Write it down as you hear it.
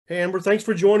Hey, Amber, thanks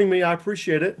for joining me. I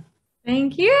appreciate it.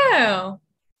 Thank you.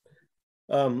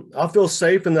 I feel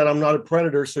safe in that I'm not a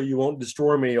predator, so you won't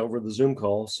destroy me over the Zoom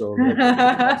call. So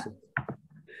that's awesome.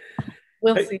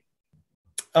 We'll Hey, see.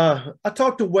 I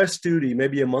talked to Wes Studi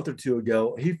maybe a month or two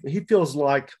ago. He feels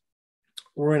like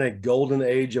we're in a golden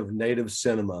age of native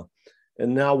cinema,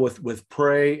 and now with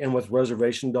Prey and with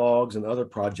Reservation Dogs and other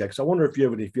projects. I wonder if you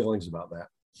have any feelings about that.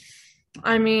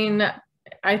 I mean,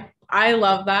 I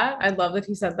love that. I love that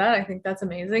he said that. I think that's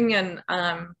amazing. And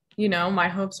my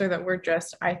hopes are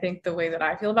that I think the way that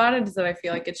I feel about it is that I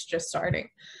feel like it's just starting.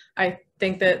 I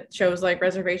think that shows like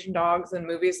Reservation Dogs and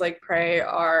movies like Prey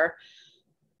are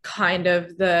kind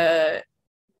of the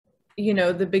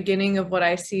beginning of what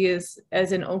I see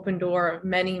as an open door of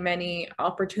many, many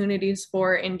opportunities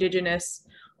for Indigenous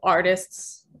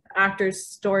artists, actors,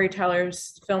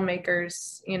 storytellers,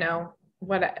 filmmakers,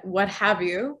 what have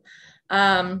you,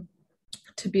 um,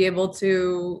 to be able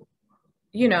to,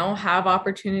 have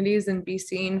opportunities and be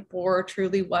seen for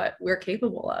truly what we're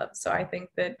capable of. So I think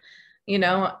that,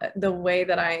 the way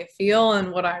that I feel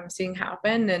and what I'm seeing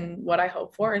happen and what I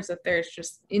hope for is that there's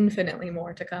just infinitely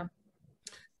more to come.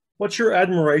 What's your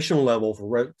admiration level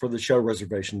for the show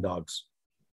Reservation Dogs?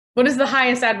 What is the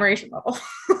highest admiration level?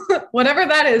 Whatever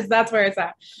that is, that's where it's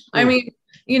at. I Mm.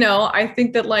 mean, I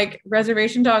think that like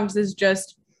Reservation Dogs is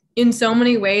just in so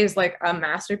many ways like a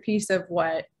masterpiece of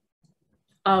what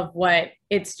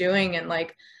it's doing, and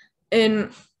like in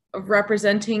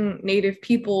representing Native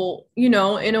people, in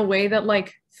a way that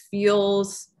like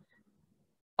feels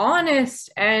honest,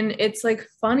 and it's like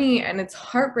funny and it's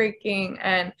heartbreaking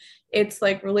and it's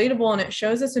like relatable, and it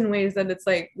shows us in ways that it's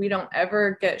like we don't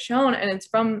ever get shown, and it's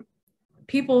from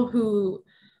people who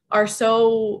are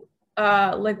so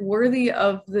like worthy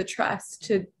of the trust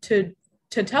to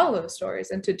tell those stories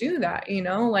and to do that,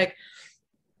 like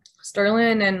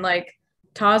Sterling and like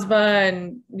Tasba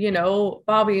and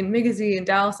Bobby and Migazy and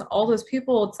Dallas and all those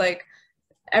people. It's like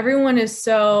everyone is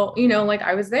so, like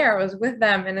I was there, I was with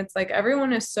them, and it's like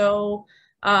everyone is so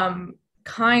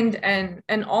kind,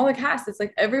 and all the cast, it's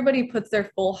like everybody puts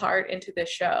their full heart into this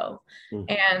show. Mm.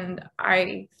 And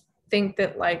I think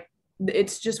that like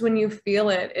it's just when you feel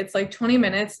it, it's like 20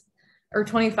 minutes or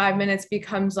 25 minutes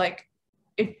becomes like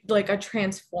a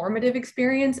transformative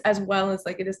experience, as well as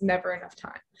like it is never enough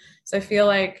time. So I feel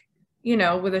like,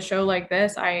 with a show like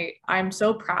this, I'm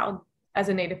so proud as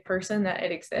a Native person that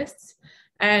it exists.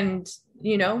 And,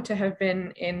 to have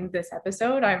been in this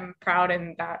episode, I'm proud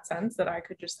in that sense that I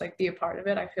could just like be a part of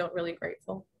it. I feel really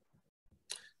grateful.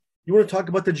 You want to talk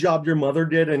about the job your mother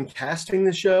did in casting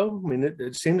the show? I mean,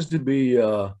 it seems to be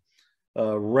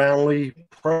roundly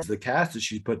praised, the cast that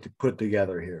she put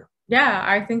together here. Yeah,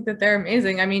 I think that they're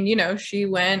amazing. I mean, she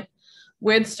went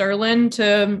with Sterling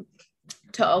to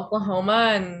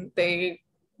Oklahoma, and they,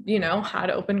 had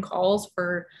open calls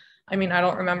for, I mean, I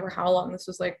don't remember how long. This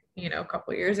was like, a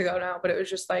couple of years ago now, but it was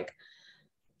just like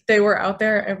they were out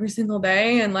there every single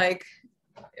day and like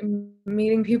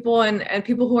meeting people, and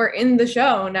people who are in the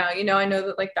show now. I know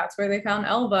that like that's where they found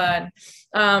Elva,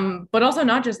 but also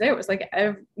not just there. It was like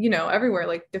everywhere,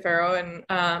 like DeFaro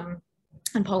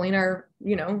and Pauline are,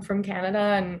 from Canada,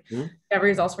 and Mm.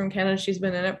 Devery's also from Canada. She's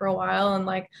been in it for a while. And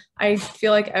like, I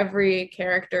feel like every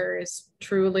character is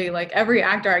truly like every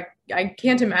actor, I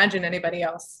can't imagine anybody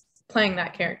else playing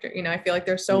that character. I feel like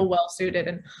they're so Mm. well suited,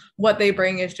 and what they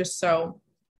bring is just so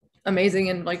amazing.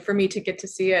 And like for me to get to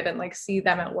see it and like see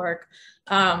them at work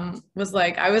was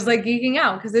like I was like geeking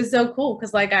out, because it's so cool,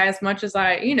 because like as much as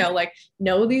I like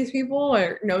know these people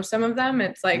or know some of them,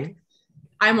 it's like Mm.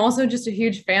 I'm also just a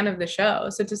huge fan of the show.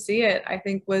 So to see it, I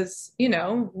think was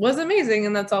amazing.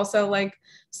 And that's also like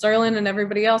Sterling and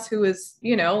everybody else who was,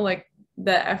 like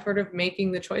the effort of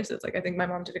making the choices. Like I think my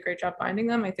mom did a great job finding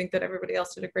them. I think that everybody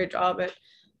else did a great job at,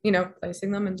 placing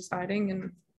them and deciding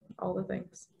and all the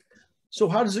things. So,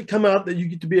 how does it come out that you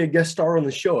get to be a guest star on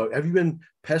the show? Have you been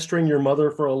pestering your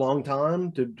mother for a long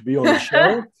time to be on the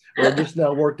show, or it just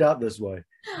now worked out this way?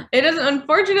 It is,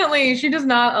 unfortunately, she does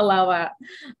not allow that.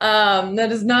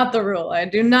 That is not the rule. I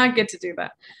do not get to do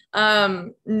that.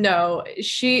 No,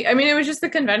 I mean, it was just the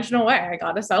conventional way. I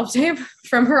got a self tape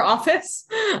from her office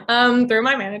through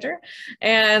my manager,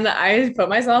 and I put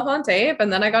myself on tape,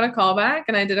 and then I got a call back,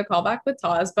 and I did a call back with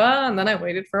Tasba, and then I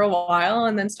waited for a while,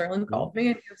 and then Sterling Mm. called me,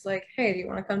 and he was like, "Hey, do you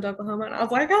want to come to Oklahoma?" And I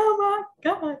was like, "Oh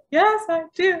my God, yes, I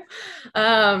do."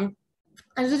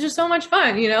 It was just so much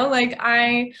fun, like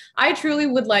I truly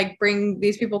would like bring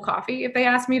these people coffee if they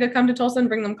asked me to come to Tulsa and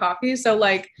bring them coffee. So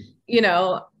like,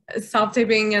 self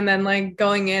taping and then like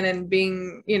going in and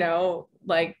being,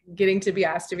 like getting to be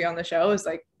asked to be on the show is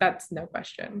like, that's no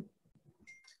question.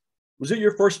 Was it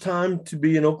your first time to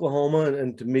be in Oklahoma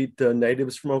and to meet the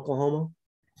natives from Oklahoma?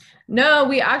 No,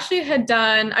 we actually had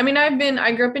done, I mean,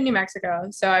 I grew up in New Mexico,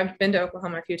 so I've been to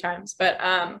Oklahoma a few times, but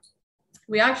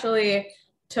we actually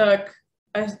took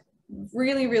a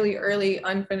really, really early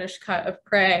unfinished cut of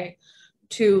Prey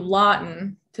to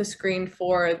Lawton to screen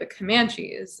for the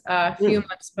Comanches a few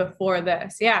months before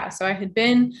this. Yeah, so I had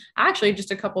been actually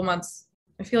just a couple months,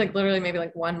 I feel like literally maybe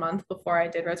like 1 month before I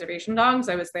did Reservation Dogs.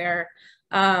 I was there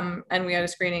and we had a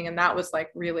screening, and that was like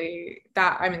really,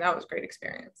 that was a great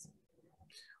experience.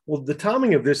 Well, the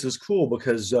timing of this is cool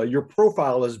because your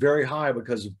profile is very high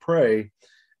because of Prey,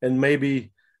 and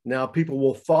maybe now people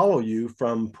will follow you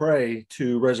from Prey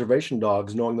to Reservation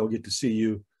Dogs, knowing they'll get to see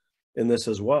you in this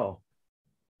as well.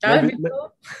 That would be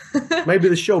cool. Maybe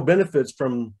the show benefits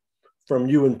from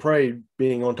you and Prey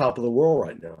being on top of the world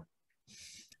right now.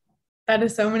 That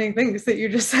is so many things that you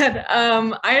just said.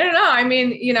 I don't know. I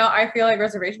mean, I feel like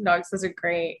Reservation Dogs is a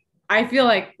great. I feel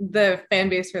like the fan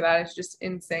base for that is just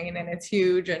insane and it's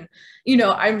huge. And,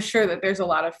 I'm sure that there's a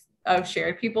lot of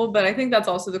shared people, but I think that's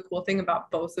also the cool thing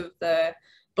about both of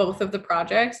the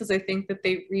projects is I think that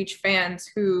they reach fans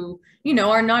who,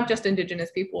 are not just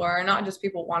Indigenous people or are not just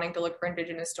people wanting to look for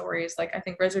Indigenous stories. Like I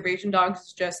think Reservation Dogs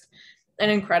is just an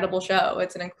incredible show.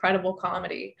 It's an incredible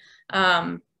comedy,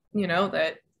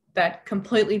 that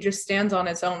completely just stands on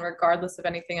its own regardless of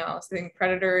anything else. I think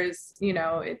Predator is,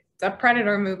 it's a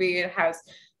Predator movie. It has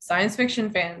science fiction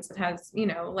fans. It has,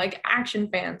 like action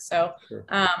fans. So Sure.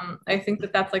 I think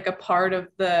that that's like a part of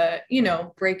the,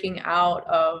 breaking out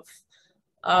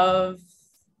of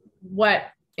what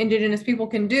Indigenous people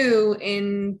can do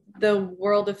in the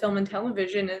world of film and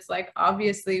television is like,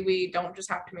 obviously we don't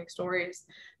just have to make stories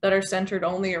that are centered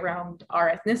only around our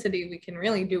ethnicity. We can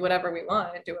really do whatever we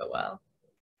want and do it well.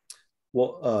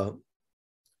 Well,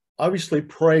 obviously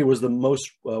Prey was the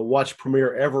most watched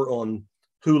premiere ever on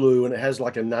Hulu, and it has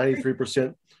like a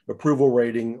 93% approval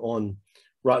rating on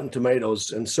Rotten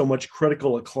Tomatoes and so much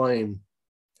critical acclaim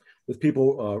with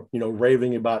people,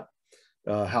 raving about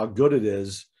how good it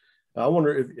is. I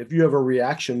wonder if you have a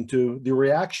reaction to the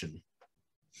reaction.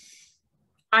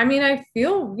 I mean, I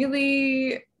feel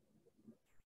really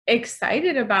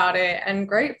excited about it and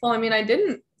grateful. I mean, I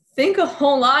didn't think a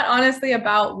whole lot, honestly,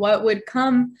 about what would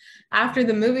come after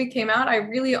the movie came out. I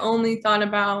really only thought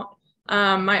about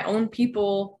my own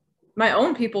people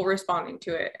responding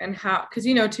to it and how, because,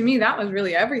 to me, that was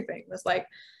really everything. It was like,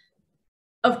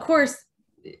 of course,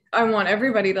 I want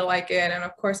everybody to like it. And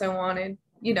of course, I wanted,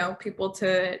 people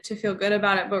to feel good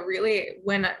about it. But really,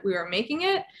 when we were making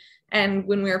it and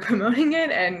when we were promoting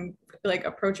it and like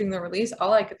approaching the release,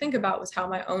 all I could think about was how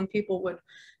my own people would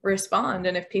respond.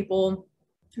 And if people,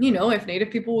 if Native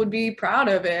people would be proud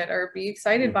of it or be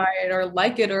excited by it or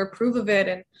like it or approve of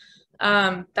it.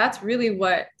 And that's really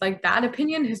what, like, that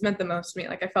opinion has meant the most to me.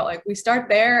 Like, I felt like we start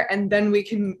there and then we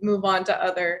can move on to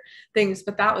other things.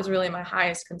 But that was really my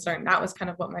highest concern. That was kind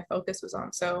of what my focus was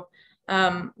on. So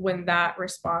when that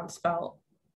response felt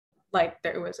like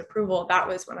there was approval, that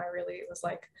was when I really was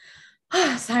like,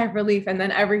 sigh of relief. And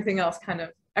then everything else kind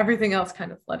of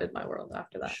flooded my world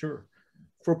after that. Sure.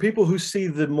 For people who see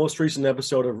the most recent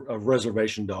episode of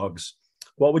Reservation Dogs,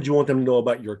 what would you want them to know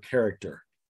about your character?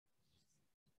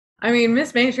 I mean,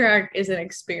 Miss Matriarch is an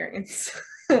experience.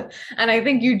 And I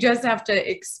think you just have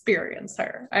to experience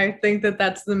her. I think that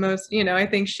that's the most, I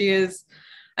think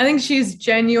she's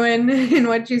genuine in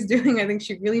what she's doing. I think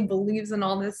she really believes in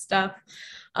all this stuff.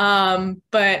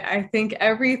 But I think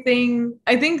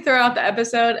throughout the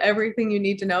episode, everything you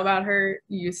need to know about her,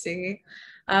 you see.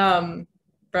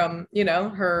 From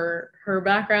her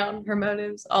background, her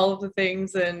motives, all of the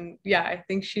things. And yeah, I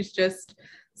think she's just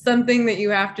something that you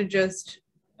have to just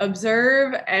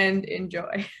observe and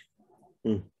enjoy.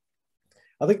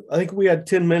 I think we had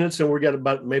 10 minutes and we got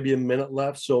about maybe a minute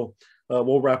left, so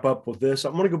we'll wrap up with this.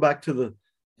 I'm going to go back to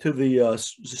the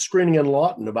screening in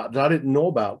Lawton that I didn't know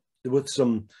about. There was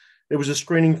a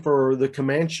screening for the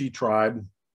Comanche tribe,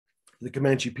 the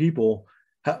Comanche people.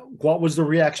 What was the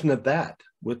reaction to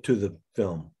the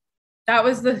film? That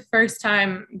was the first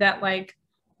time that like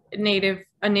a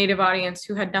native audience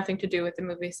who had nothing to do with the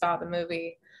movie saw the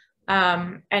movie.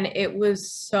 And it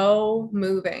was so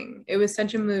moving. It was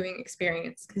such a moving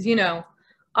experience because,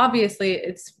 obviously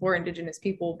it's for Indigenous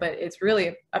people, but it's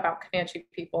really about Comanche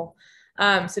people.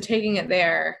 So taking it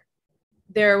there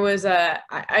was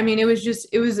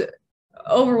it was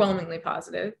overwhelmingly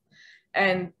positive.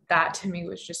 And that to me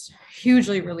was just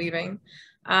hugely relieving.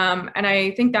 And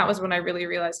I think that was when I really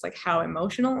realized like how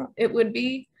emotional it would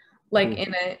be, like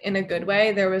in a good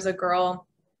way. There was a girl,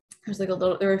 there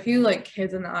were a few like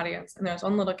kids in the audience, and there was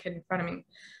one little kid in front of me,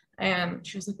 and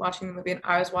she was like watching the movie, and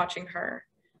I was watching her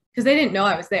because they didn't know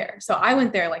I was there. So I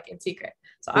went there like in secret.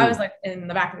 So I was like in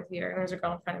the back of the theater, and there was a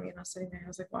girl in front of me, and I was sitting there. I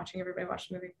was like watching everybody watch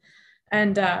the movie.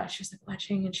 And she was like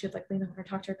watching, and she'd like lean over and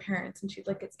talk to her parents, and she'd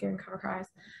like get scared and cover her eyes.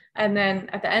 And then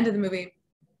at the end of the movie,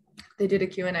 they did a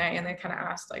Q&A, and they kind of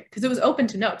asked, like, because it was open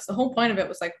to notes. The whole point of it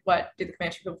was like, what do the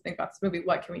Comanche people think about this movie?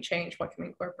 What can we change? What can we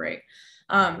incorporate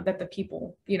that the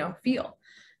people, you know, feel?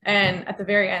 And at the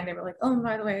very end, they were like, oh,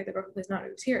 by the way, the broken place not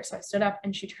who's here. So I stood up,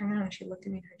 and she turned around and she looked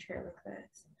at me in her chair like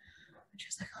this. And she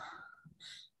was like, oh,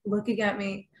 looking at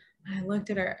me. And I looked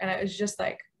at her, and it was just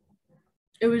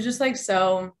like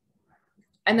so.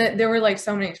 And there were like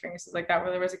so many experiences like that,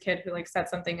 where there was a kid who like said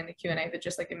something in the Q&A that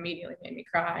just like immediately made me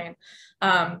cry.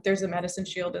 And there's a medicine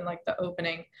shield in like the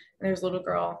opening, and there's a little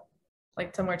girl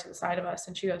like somewhere to the side of us,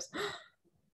 and she goes, oh,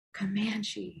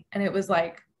 Comanche. And it was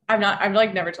like, I've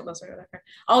like never told this story without crying.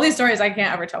 All these stories I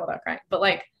can't ever tell without crying, but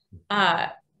like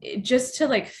just to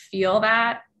like feel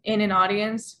that in an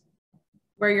audience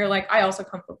where you're like, I also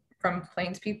come from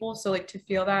Plains people, so like to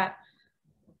feel that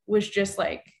was just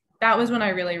like, that was when I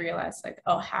really realized like,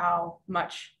 oh, how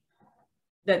much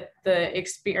that the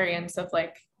experience of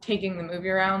like taking the movie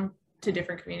around to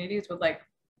different communities would like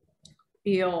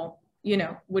feel, you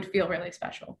know, would feel really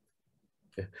special.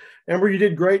 Okay. Amber, you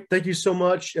did great. Thank you so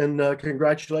much. And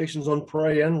congratulations on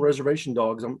Prey and Reservation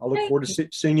Dogs. I look forward to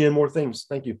seeing you in more things.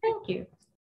 Thank you. Thank you.